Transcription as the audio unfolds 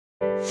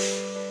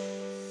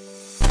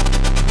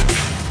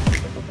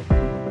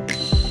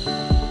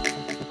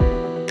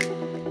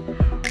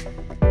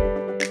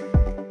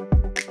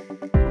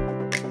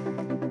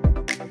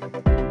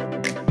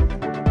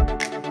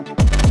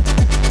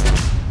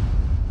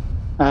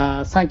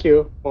Thank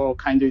you for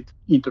kind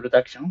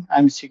introduction.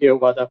 I'm Shigeo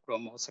Wada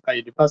from Osaka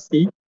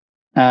University.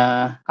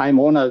 I'm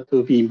honored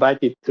to be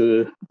invited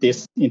to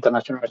this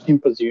international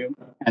symposium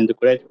and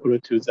grateful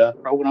to the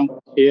program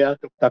chair,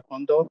 Dr.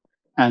 Kondo,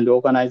 and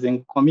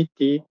organizing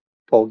committee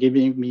for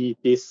giving me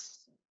this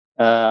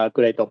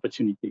great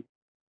opportunity.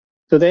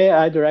 Today,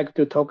 I'd like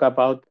to talk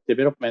about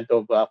development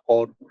of a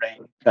whole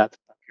brain gut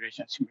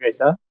calculation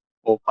simulator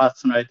for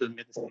personalized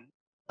medicine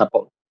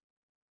support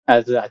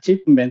as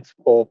achievements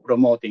for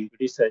promoting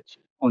research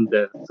on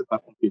the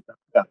supercomputer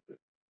gut.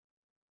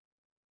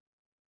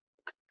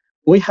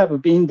 We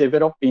have been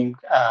developing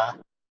a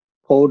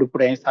whole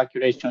brain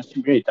circulation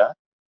simulator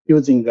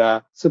using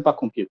a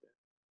supercomputer.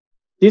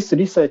 This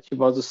research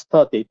was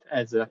started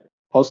as a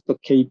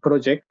post-K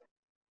project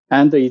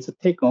and is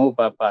taken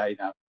over by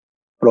the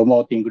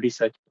promoting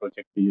research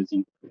project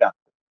using GAP.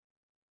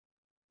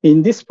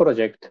 In this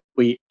project,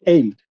 we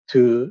aimed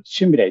to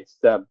simulate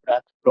the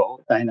blood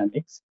flow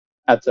dynamics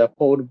at the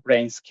whole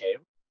brain scale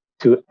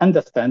to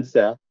understand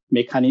the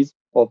mechanism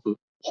of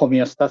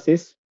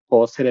homeostasis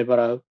for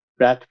cerebral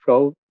blood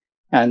flow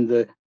and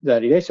the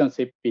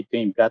relationship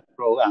between blood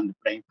flow and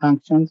brain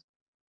functions,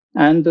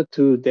 and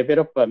to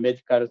develop a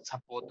medical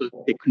support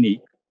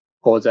technique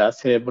for the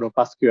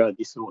cerebrovascular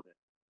disorder.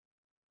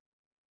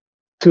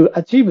 To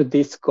achieve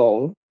this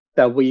goal,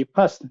 that we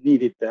first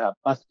needed a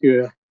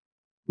vascular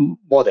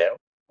model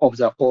of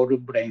the whole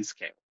brain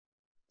scale.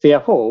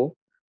 Therefore,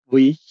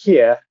 we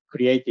here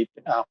created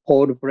a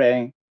whole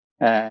brain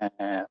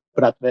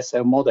blood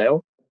vessel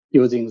model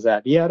using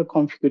the real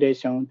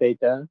configuration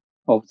data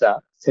of the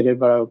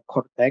cerebral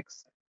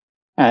cortex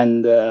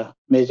and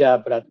measure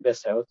blood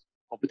vessels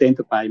obtained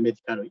by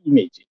medical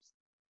images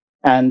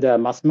and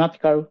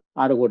mathematical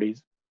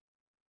algorithm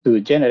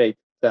to generate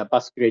the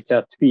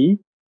vasculature tree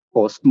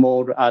for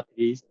small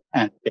arteries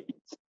and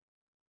veins.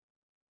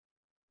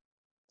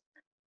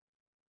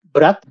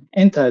 Blood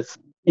enters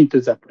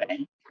into the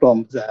brain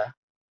from the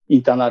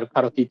internal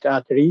carotid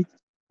arteries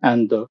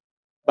and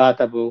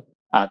vertebral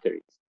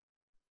arteries.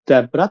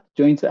 The blood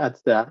joins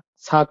at the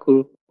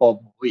circle of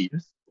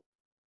wheels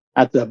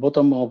at the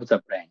bottom of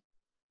the brain.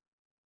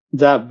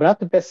 The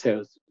blood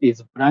vessels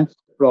is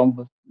branched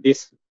from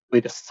this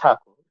with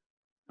circle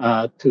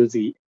to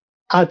the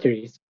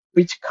arteries,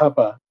 which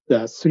cover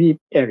the three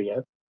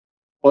areas,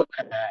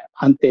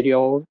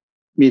 anterior,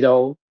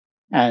 middle,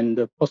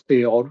 and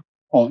posterior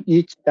on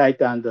each right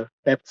and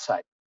left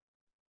side.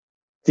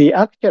 The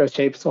actual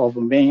shapes of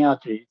main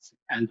arteries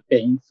and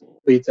veins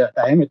with a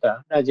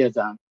diameter larger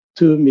than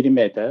 2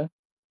 millimeters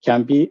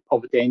can be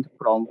obtained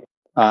from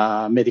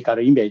medical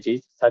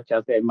images such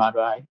as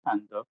MRI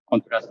and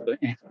contrast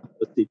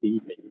CT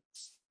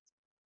images.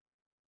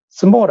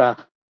 Smaller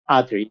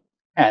arteries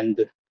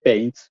and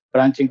veins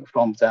branching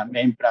from the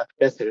main blood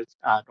vessels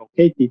are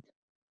located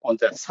on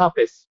the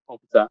surface of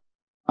the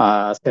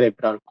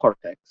cerebral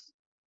cortex.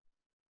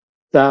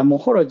 The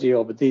morphology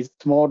of these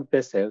small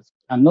vessels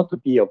cannot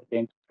be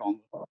obtained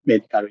from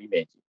medical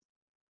images.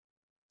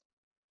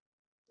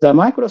 The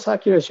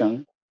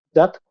microcirculation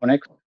that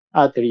connects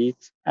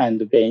arteries and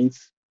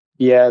veins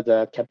via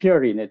the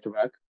capillary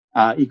network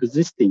are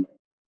existing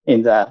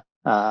in the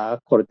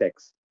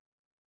cortex.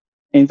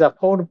 In the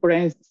whole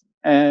brain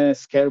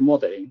scale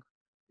modeling,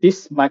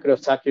 this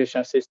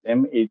microcirculation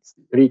system is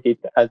treated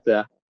as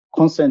a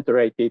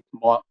concentrated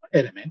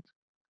element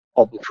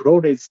of flow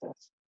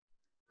resistance.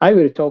 I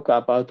will talk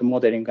about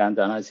modeling and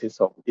analysis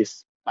of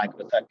this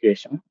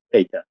microcirculation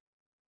later.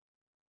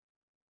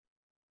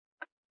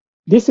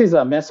 This is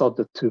a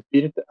method to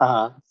build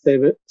a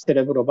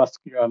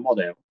cerebrovascular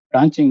model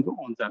branching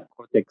on the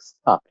cortex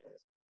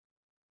surface.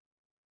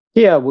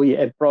 Here we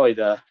employ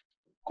the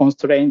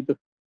constrained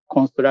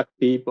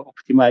constructive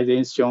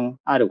optimization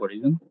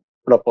algorithm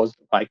proposed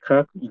by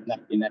Kirk in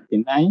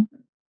 1999.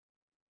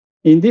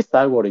 In this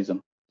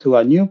algorithm, to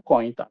a new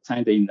point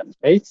assigned in the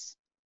space,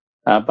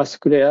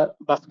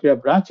 vascular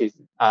branches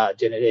are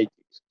generated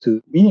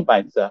to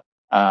minimize the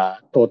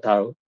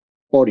total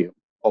volume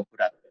of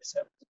blood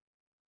vessels.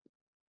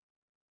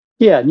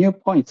 Here, new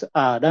points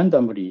are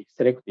randomly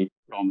selected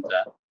from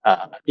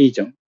the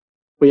region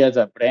where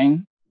the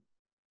brain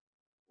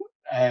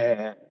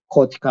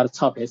cortical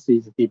surface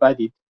is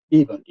divided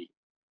evenly.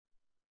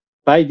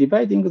 By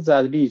dividing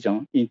the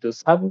region into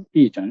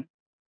sub-regions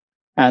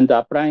and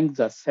applying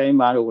the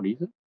same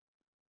algorithm,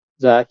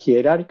 the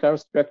hierarchical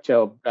structure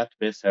of blood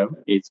vessel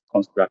is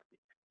constructed.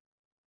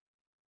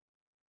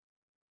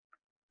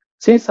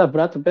 Since a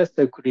blood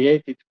vessel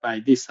created by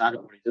this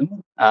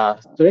algorithm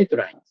are straight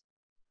lines,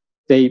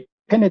 they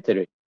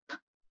penetrate,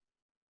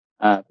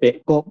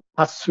 they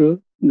pass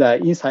through the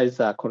inside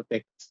the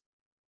cortex.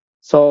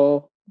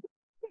 So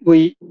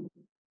we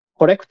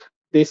correct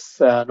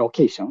this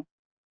location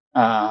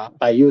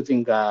by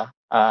using a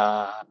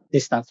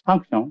distance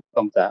function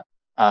from the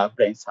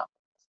brain surface.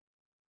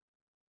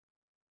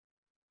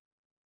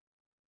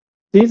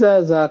 These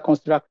are the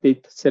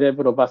constructed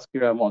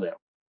cerebrovascular model.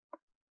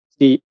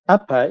 The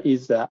upper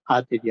is the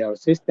arterial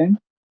system,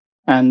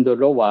 and the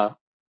lower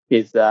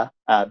is the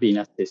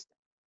venous system.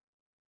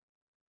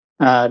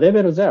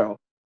 Level 0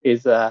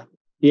 is a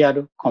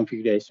real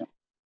configuration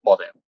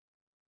model.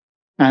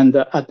 And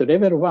at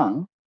level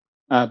 1,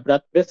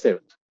 blood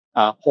vessels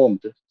are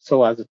formed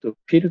so as to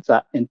fill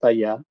the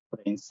entire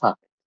brain surface.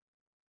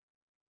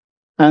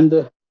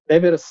 And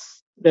level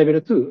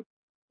 2,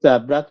 the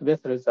blood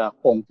vessels are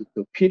formed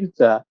to fill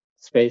the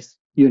space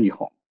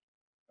uniform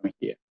from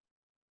here.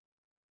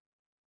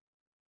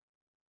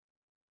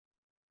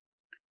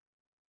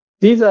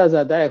 These are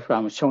the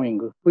diagrams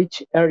showing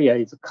which area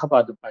is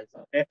covered by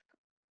the left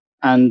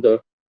and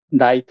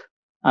right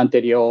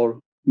anterior,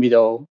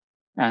 middle,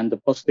 and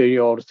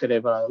posterior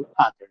cerebral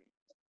artery.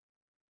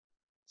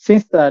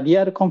 Since the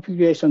real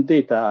configuration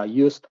data are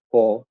used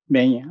for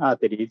main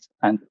arteries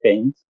and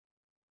veins,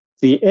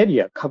 the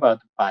area covered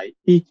by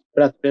each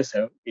blood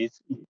vessel is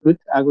in good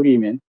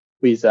agreement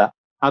with the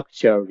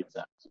actual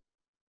results.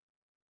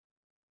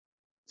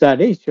 The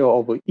ratio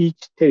of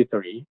each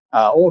territory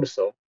are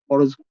also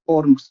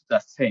almost the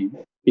same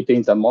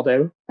between the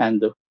model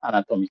and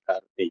anatomical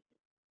data.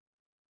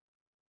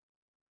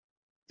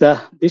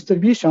 The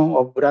distribution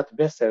of blood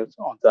vessels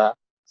on the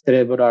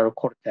cerebral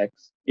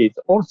cortex is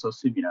also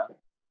similar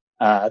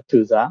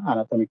to the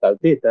anatomical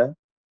data,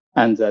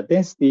 and the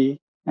density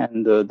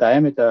and the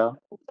diameter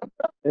of the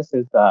blood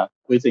vessels are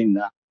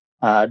within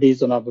a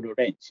reasonable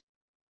range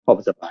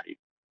of the value.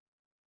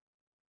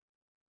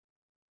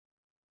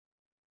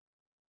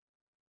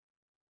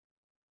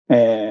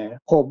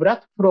 For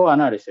blood flow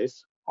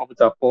analysis of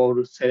the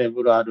whole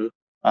cerebral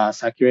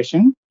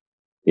circulation,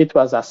 it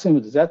was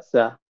assumed that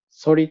the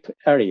solid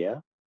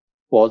area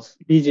was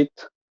rigid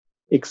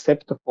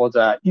except for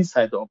the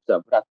inside of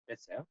the blood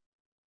vessel,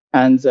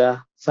 and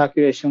the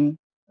circulation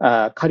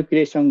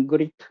calculation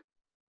grid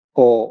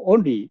for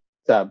only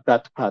the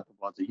blood part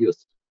was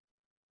used.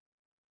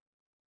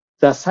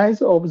 The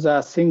size of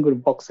the single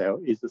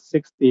voxel is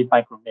 60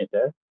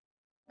 micrometer,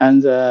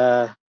 and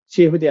the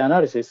CFD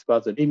analysis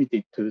was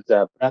limited to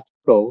the blood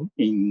flow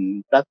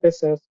in blood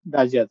vessels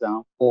larger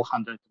than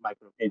 400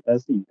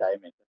 micrometers in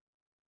diameter.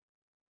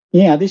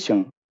 In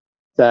addition,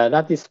 the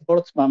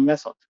Lattice-Boltzmann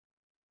method,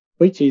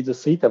 which is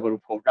suitable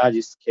for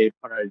large-scale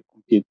parallel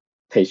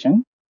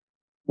computation,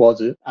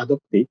 was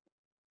adopted,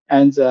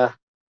 and the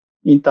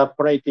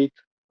interpolated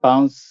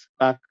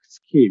bounce-back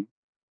scheme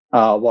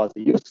was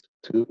used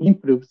to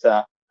improve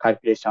the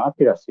calculation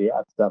accuracy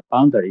at the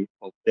boundary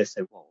of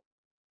vessel wall.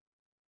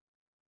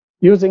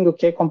 Using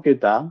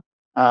K-computer,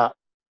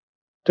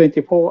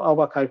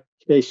 24-hour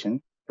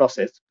calculation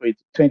process with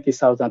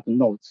 20,000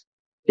 nodes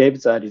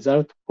gave the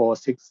result for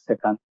 6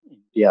 seconds in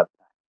real time.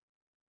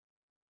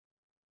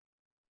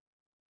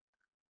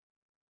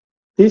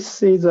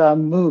 This is a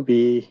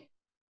movie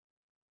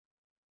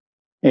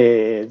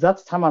that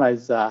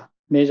summarizes the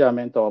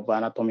measurement of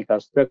anatomical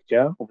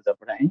structure of the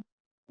brain,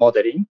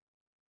 modeling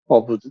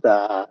of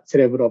the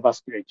cerebral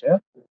vasculature,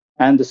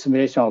 and the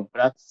simulation of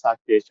blood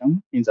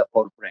circulation in the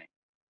whole brain.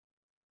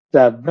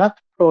 The blood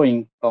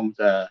flowing from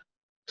the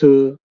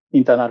two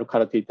internal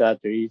carotid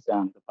arteries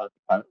and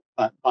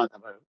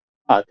vertebral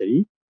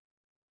artery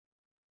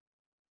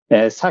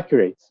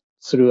circulates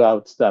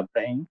throughout the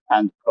brain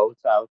and flows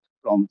out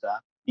from the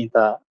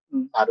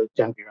internal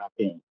jugular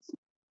veins.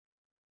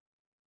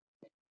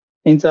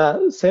 In the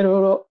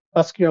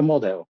cerebrovascular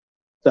model,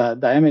 the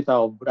diameter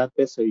of blood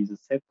vessel is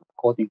set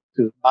according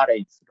to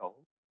Murray's law,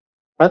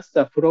 but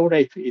the flow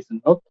rate is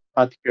not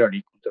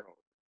particularly controlled.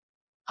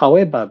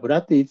 However,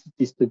 blood is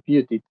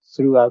distributed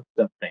throughout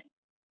the brain.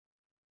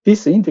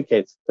 This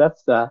indicates that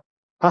the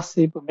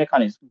passive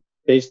mechanism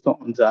based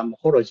on the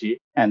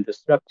morphology and the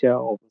structure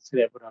of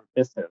cerebral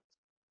vessels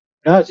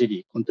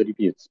largely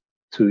contributes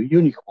to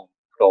uniform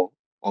flow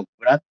of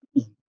blood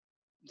in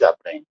the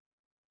brain.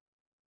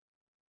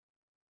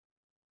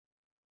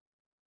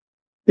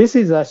 This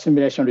is a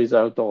simulation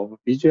result of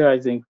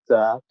visualizing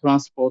the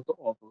transport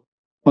of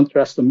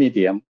contrast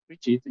medium,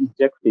 which is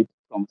injected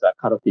from the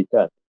carotid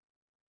artery.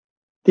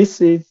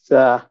 This is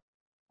the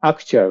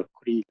actual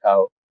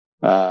clinical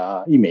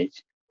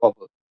image of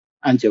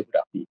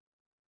angiography.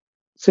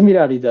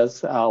 Similar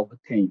results are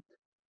obtained.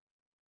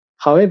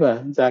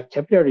 However, the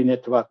capillary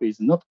network is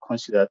not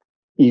considered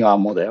in our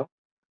model,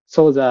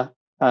 so the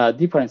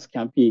difference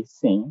can be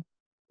seen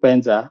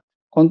when the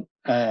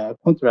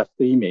contrast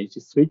image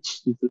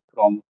switches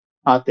from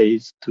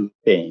arteries to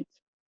veins.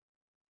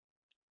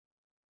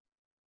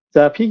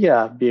 The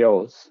figure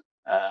below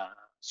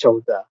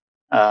shows the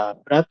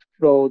blood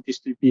flow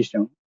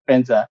distribution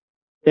when the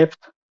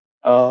left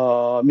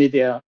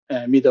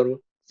middle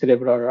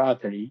cerebral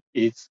artery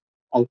is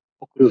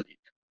occluded.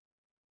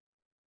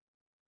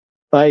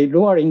 By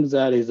lowering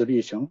the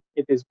resolution,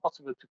 it is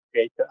possible to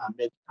create a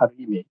medical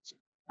image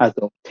as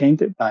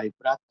obtained by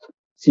blood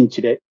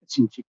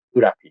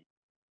scintigraphy.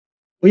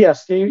 We are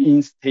still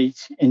in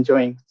stage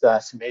enjoying the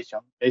simulation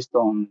based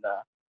on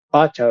the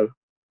virtual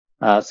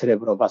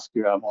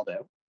cerebrovascular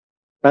model,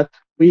 but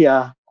we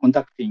are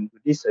conducting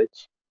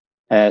research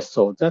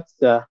so that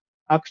the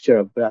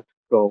actual blood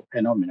flow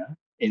phenomena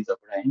in the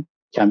brain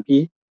can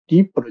be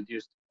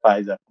reproduced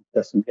by the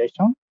computer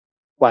simulation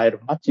while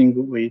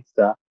matching with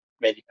the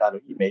medical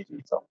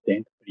images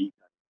obtained clinically.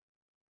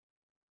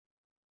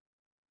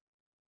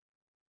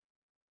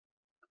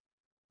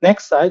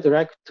 Next, I'd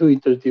like to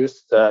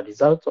introduce the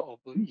results of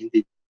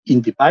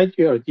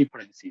individual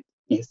differences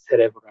in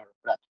cerebral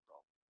blood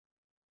flow.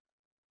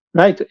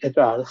 Wright et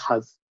al.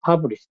 Has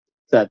published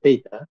the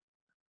data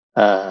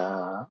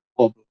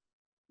of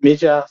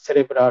major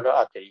cerebral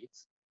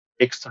arteries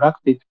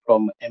extracted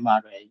from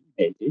MRI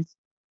images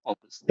of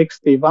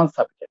 61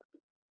 subjects.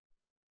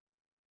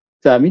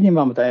 The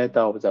minimum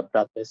diameter of the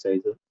blood vessel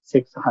is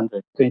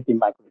 620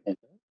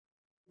 micrometers.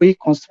 We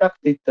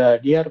constructed the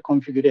real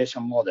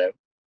configuration model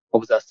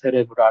of the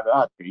cerebral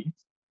arteries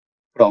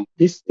from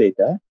this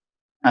data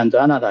and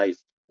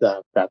analyzed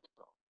the blood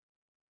flow.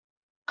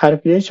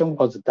 Calculation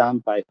was done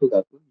by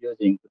Fugaku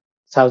using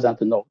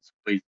 1,000 nodes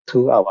with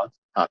 2 hours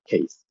per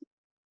case.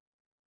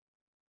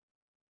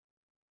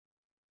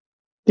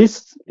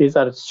 This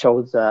result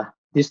shows the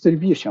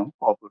distribution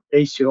of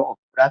ratio of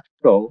blood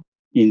flow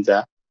in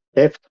the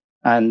left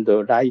and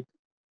right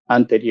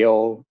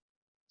anterior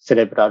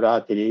cerebral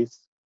arteries,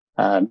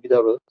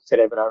 middle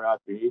cerebral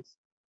arteries,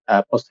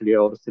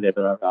 posterior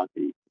cerebral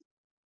arteries.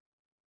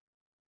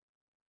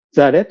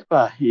 The red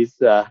bar is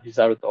the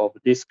result of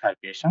this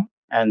calculation,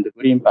 and the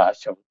green bar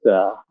shows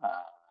the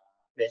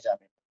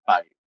measurement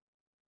value.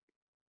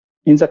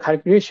 In the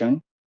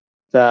calculation,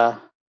 the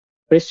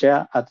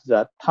pressure at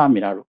the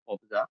terminal of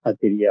the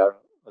arterial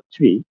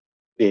tree,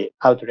 the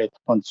outlet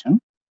function,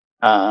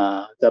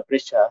 the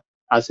pressure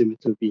assumed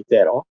to be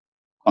 0,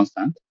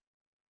 constant.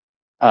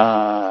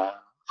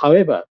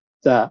 However,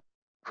 the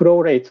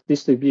flow rate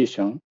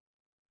distribution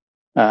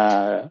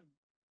ratio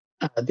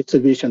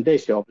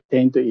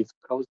obtained is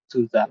close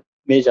to the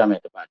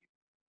measurement value.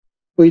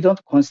 We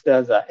don't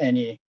consider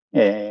any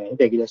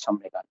regulation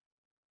mechanism.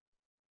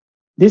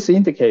 This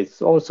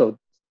indicates also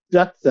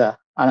that the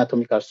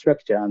anatomical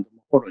structure and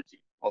morphology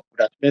of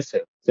blood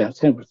vessels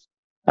themselves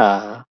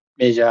are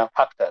major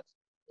factors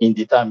in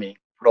determining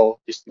flow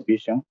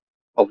distribution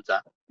of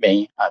the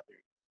main artery.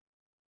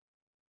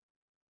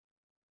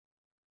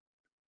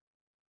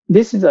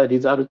 This is a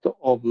result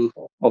of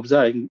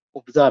observing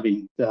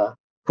the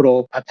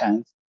flow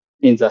patterns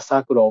in the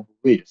circle of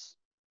wheels,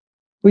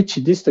 which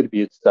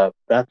distributes the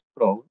blood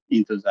flow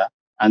into the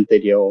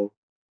anterior,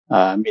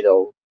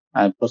 middle,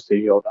 and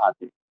posterior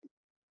artery.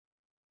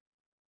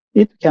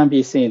 It can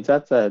be seen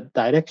that the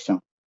direction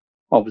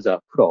of the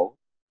flow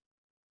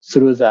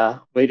through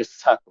the wheel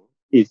circle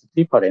is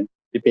different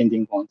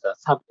depending on the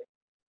subject.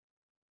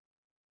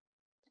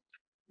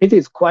 It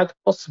is quite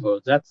possible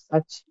that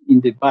such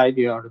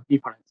individual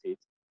differences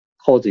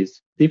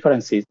causes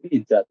differences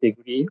in the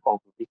degree of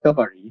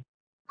recovery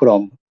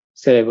from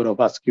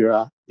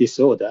cerebrovascular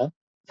disorder,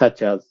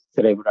 such as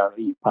cerebral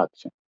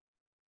infarction.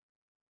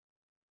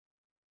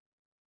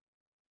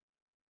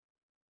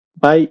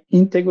 By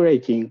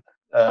integrating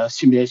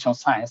simulation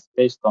science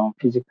based on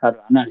physical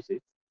analysis,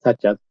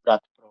 such as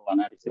blood flow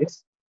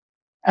analysis,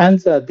 and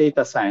the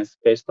data science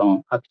based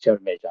on actual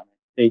measurement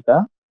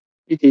data,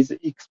 it is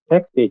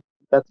expected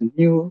that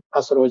new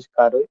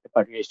pathological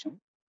evaluation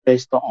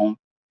based on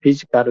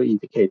physical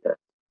indicators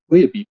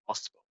will be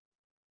possible.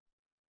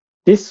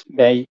 This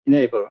may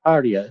enable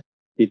earlier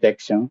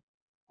detection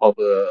of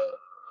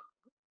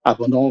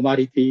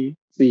abnormalities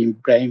in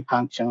brain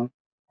function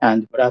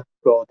and blood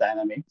flow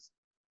dynamics,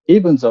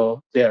 even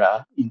though there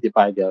are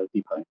individual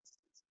differences.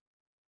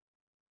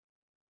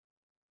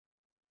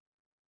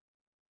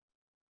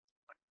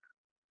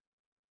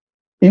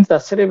 In the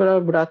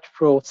cerebral blood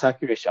flow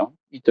circulation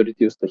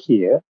introduced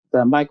here,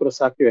 the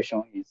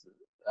microcirculation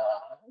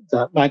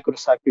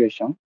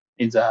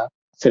in the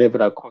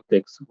cerebral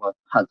cortex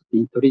has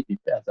been treated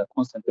as a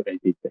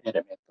concentrated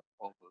element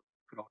of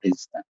flow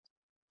resistance.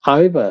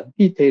 However,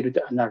 detailed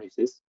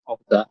analysis of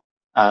the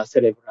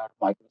cerebral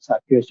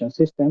microcirculation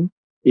system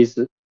is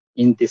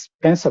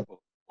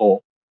indispensable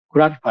for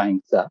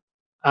clarifying the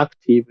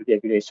active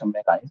regulation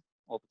mechanism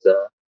of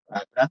the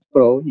blood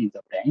flow in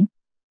the brain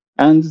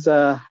and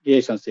the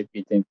relationship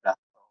between blood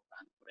flow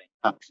and brain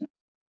function.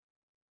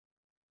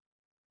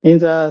 In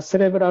the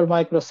cerebral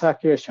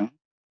microcirculation,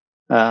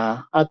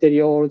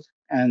 arterioles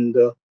and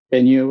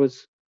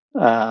venules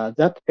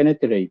that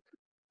penetrate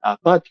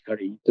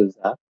vertically into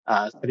the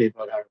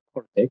cerebral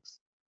cortex,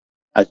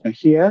 as shown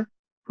here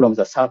from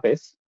the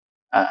surface,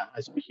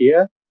 as shown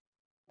here,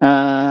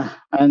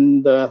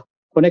 and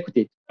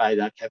connected by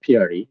the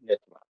capillary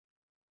network.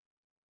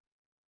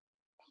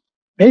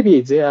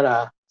 Maybe there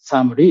are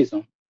some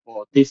reasons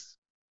for this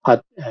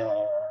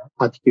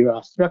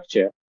particular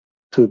structure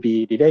to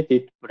be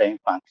related to brain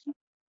function.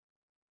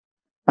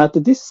 At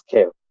this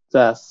scale,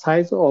 the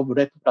size of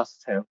red blood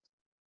cells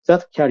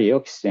that carry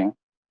oxygen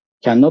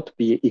cannot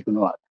be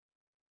ignored,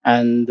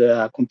 and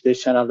a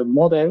computational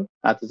model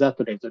at that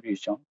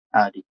resolution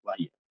are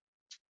required.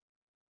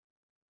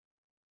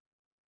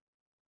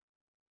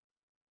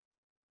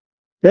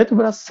 Red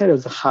blood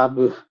cells have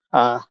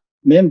a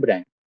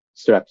membrane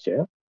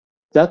structure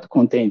that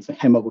contains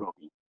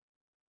hemoglobin.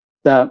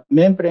 The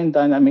membrane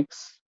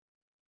dynamics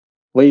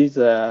with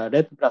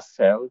red blood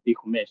cell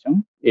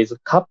deformation is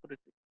coupled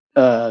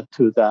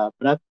to the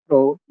blood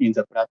flow in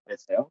the blood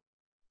vessel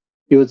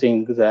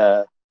using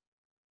the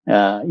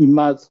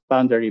immerse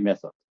boundary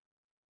method.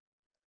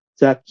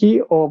 The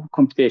key of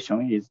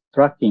computation is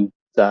tracking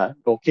the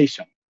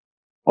location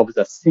of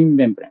the thin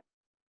membrane.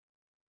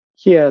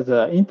 Here,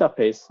 the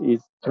interface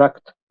is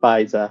tracked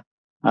by the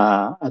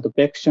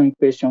advection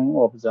equation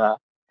of the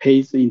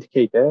phase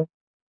indicator,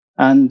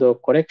 and the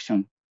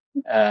correction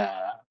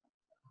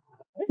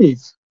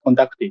is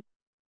conducted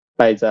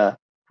by the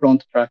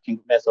front tracking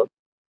method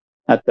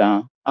at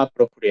an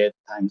appropriate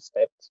time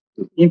step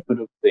to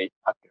improve the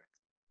accuracy.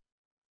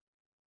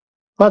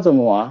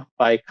 Furthermore,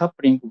 by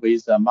coupling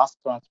with the mass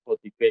transport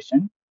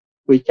equation,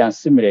 we can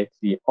simulate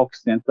the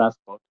oxygen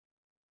transport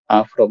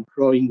from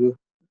flowing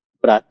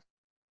blood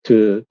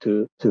to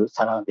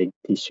surrounding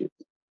tissues.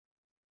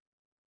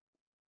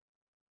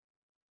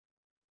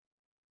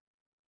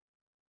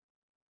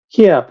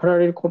 Here,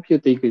 parallel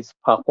computing is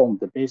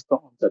performed based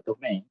on the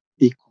domain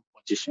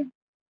decomposition.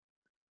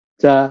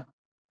 The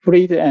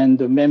fluid and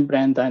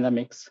membrane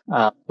dynamics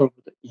are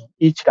solved in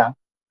each run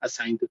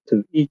assigned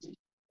to each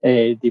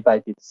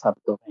divided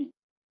subdomain.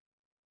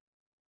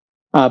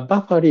 A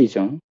buffer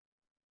region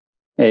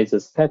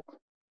is set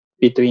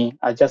between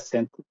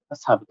adjacent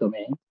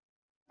subdomains,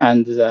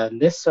 and the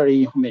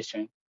necessary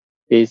information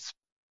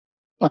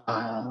for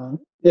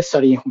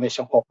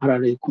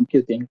parallel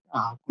computing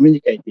are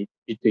communicated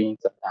between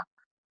the runs.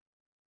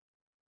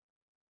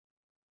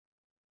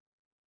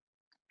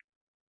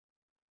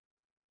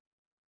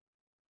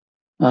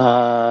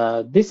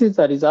 This is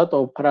the result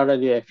of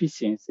parallel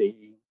efficiency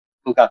in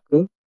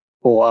Fugaku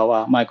for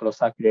our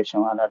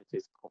microcirculation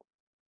analysis code.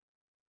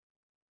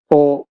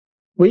 For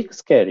weak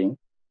scaling,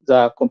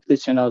 the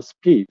computational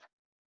speed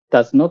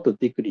does not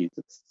decrease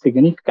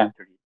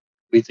significantly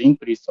with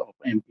increase of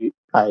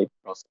MPI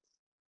process.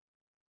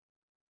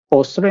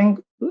 For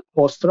strong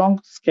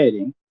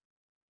scaling,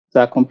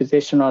 the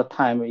computational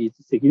time is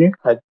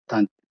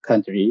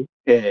significantly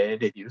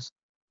reduced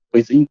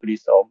with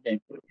increase of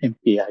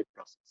MPI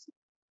process.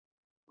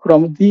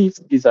 From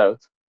these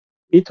results,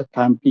 it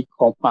can be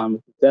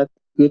confirmed that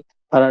good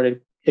parallel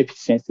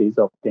efficiency is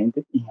obtained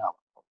in our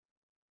code.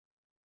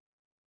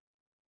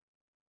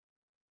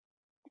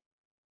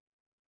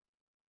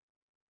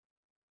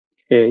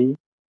 Okay.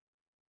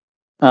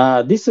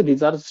 This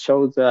result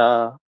shows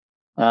the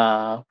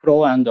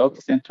flow and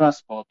oxygen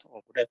transport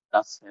of red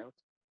blood cells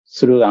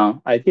through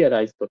an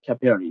idealized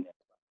capillary network.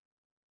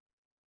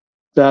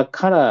 The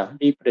color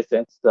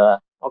represents the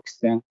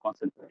oxygen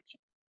concentration.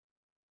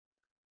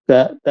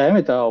 The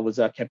diameter of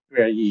the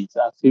capillary is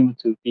assumed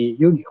to be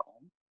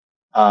uniform,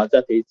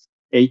 that is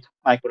 8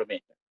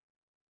 micrometers.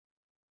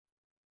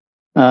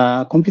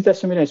 Computer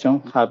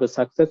simulations have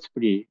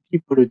successfully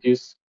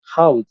reproduced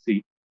how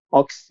the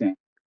oxygen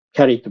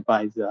carried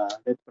by the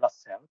red blood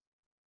cell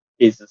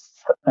is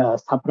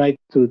supplied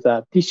to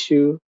the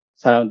tissue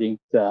surrounding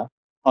the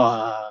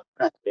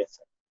blood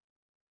vessel.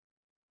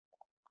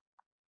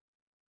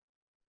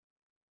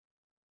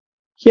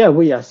 Here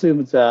we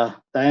assume the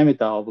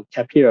diameter of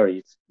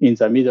capillaries in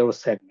the middle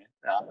segment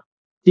are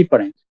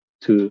different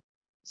to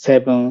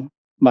 7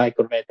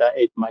 micrometer,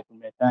 8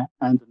 micrometer,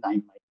 and 9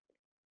 micrometer.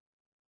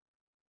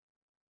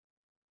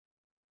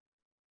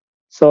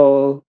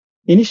 So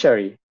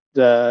initially,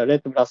 the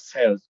red blood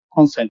cells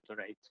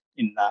concentrate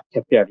in a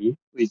capillary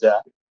with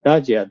a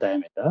larger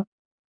diameter,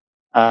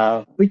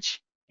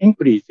 which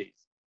increases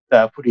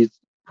the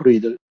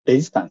fluid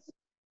resistance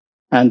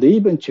and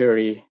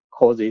eventually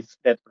causes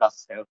red blood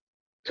cells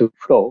to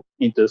flow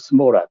into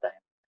smaller diameter.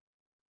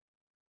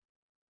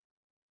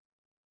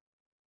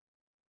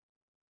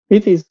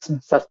 It is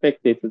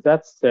suspected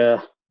that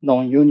the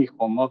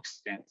non-uniform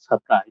oxygen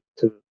supply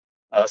to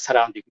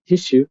surrounding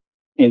tissue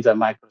in the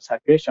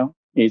microcirculation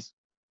is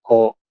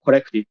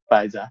corrected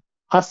by the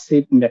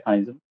passive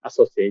mechanism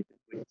associated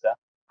with the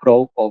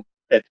flow of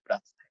red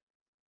blood cells.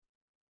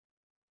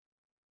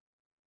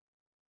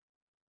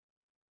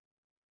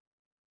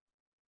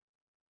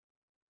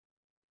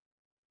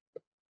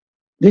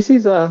 This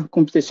is a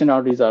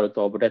computational result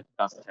of red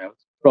blood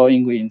cells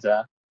flowing in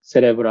the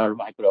cerebral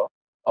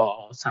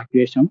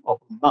microcirculation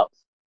of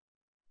mouse.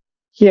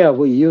 Here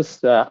we use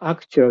the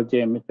actual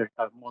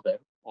geometrical model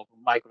of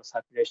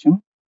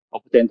microcirculation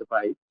obtained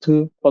by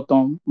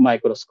two-photon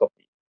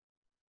microscopy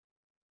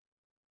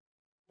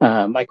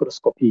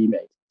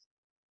image.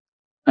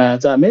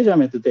 The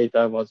measurement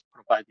data was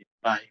provided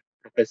by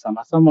Professor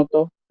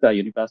Masamoto, the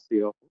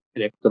University of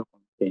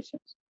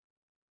Electrocommunications.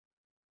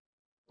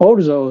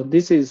 Although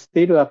this is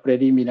still a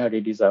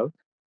preliminary result,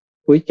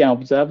 we can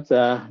observe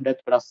the red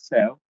blood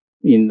cell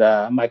in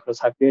the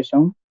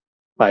microcirculation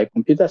by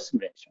computer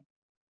simulation.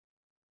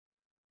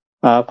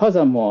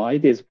 Furthermore,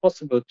 it is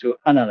possible to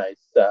analyze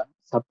the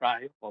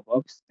supply of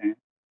oxygen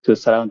to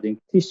surrounding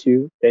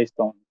tissue based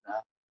on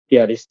the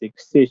realistic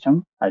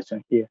situation as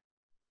shown here.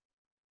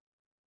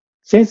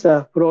 Since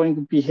the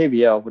flowing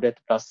behavior of red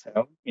blood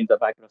cell in the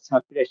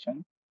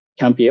microcirculation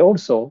can be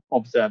also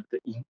observed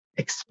in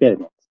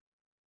experiments,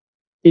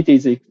 it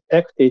is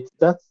expected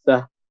that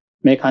the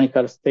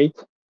mechanical state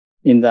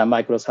in the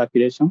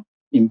microcirculation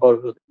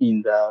involved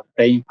in the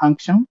brain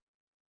function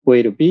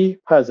will be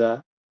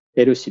further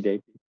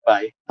elucidated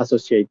by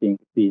associating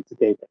these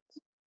data.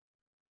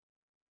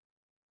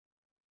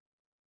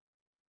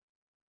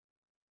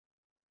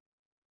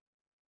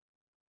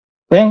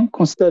 When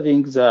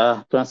considering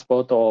the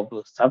transport of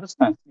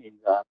substance in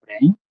the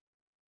brain,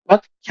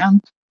 what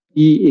can't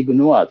be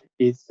ignored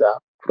is the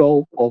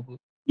flow of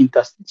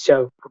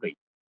interstitial fluid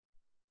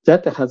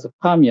that has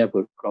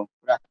permeable from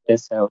blood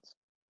vessels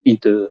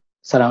into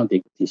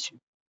surrounding tissue.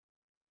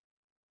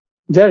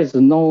 There is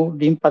no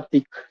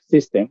lymphatic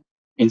system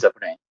in the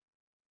brain,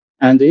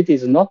 and it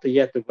is not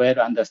yet well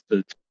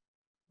understood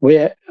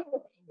where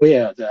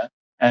the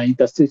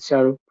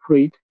interstitial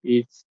fluid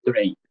is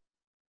drained.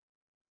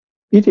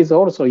 It is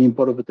also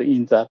involved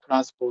in the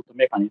transport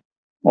mechanism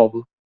of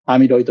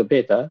amyloid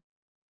beta,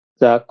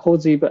 the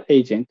causative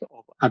agent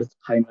of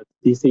Alzheimer's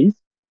disease,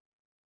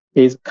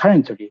 is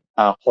currently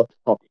a hot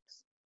topic.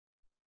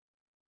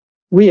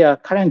 We are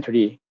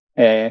currently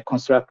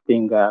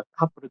constructing a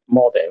coupled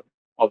model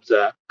of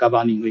the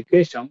governing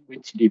equation,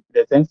 which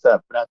represents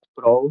the blood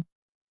flow,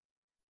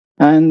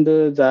 and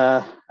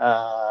the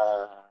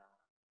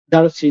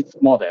Darcy's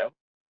model,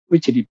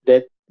 which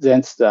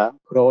represents the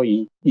flow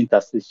in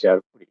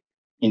interstitial fluid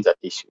in the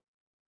tissue.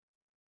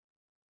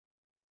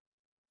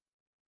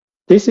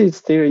 This is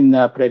still in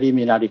the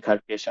preliminary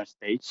calculation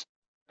stage,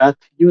 but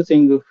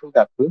using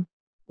Fugaku,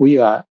 we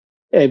are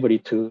able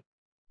to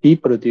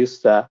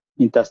reproduce the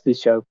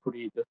interstitial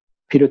fluid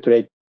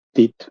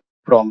filtrated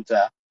from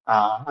the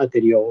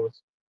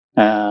arterioles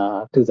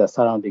to the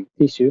surrounding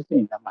tissues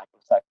in the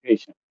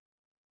microcirculation.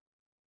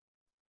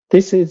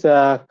 This is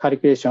a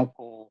calculation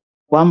for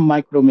 1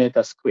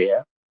 micrometer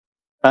square,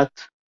 but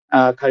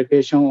a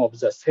calculation of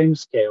the same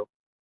scale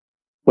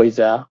with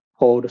a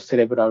whole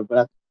cerebral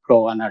blood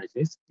flow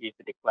analysis is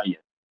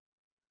required.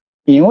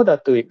 In order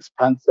to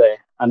expand the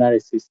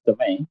analysis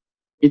domain,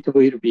 it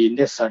will be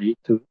necessary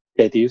to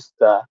reduce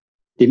the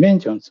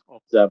dimensions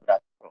of the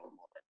blood flow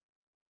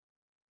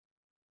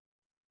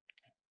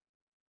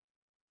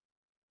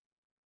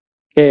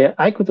model.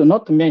 I could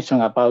not mention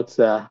about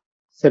the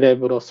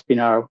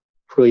cerebrospinal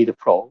fluid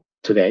flow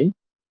today,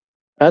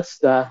 but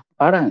the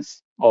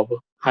balance of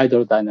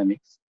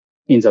hydrodynamics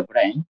in the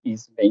brain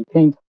is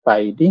maintained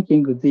by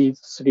linking these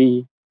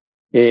three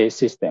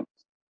systems.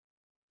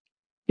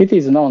 It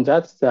is known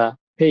that the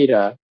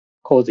failure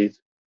causes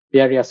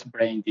various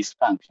brain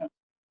dysfunctions.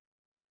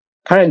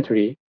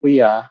 Currently, we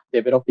are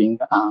developing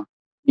an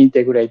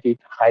integrated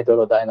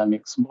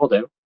hydrodynamics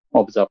model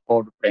of the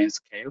whole brain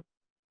scale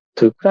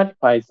to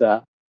clarify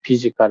the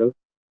physical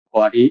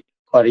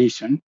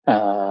correlation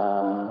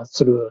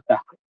through the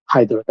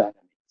hydrodynamics.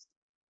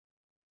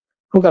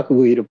 Fugaku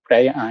will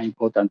play an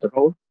important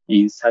role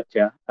in such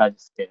a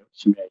large-scale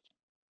simulation.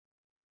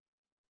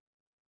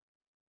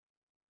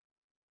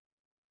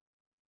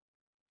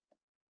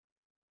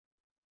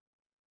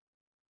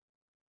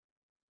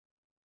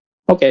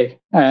 Okay,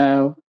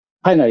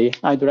 finally,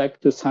 I'd like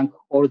to thank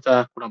all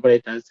the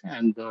collaborators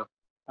and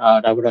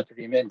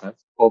laboratory members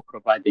for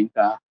providing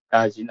a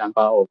large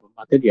number of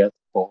materials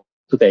for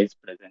today's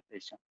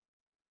presentation.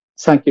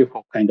 Thank you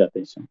for kind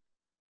attention.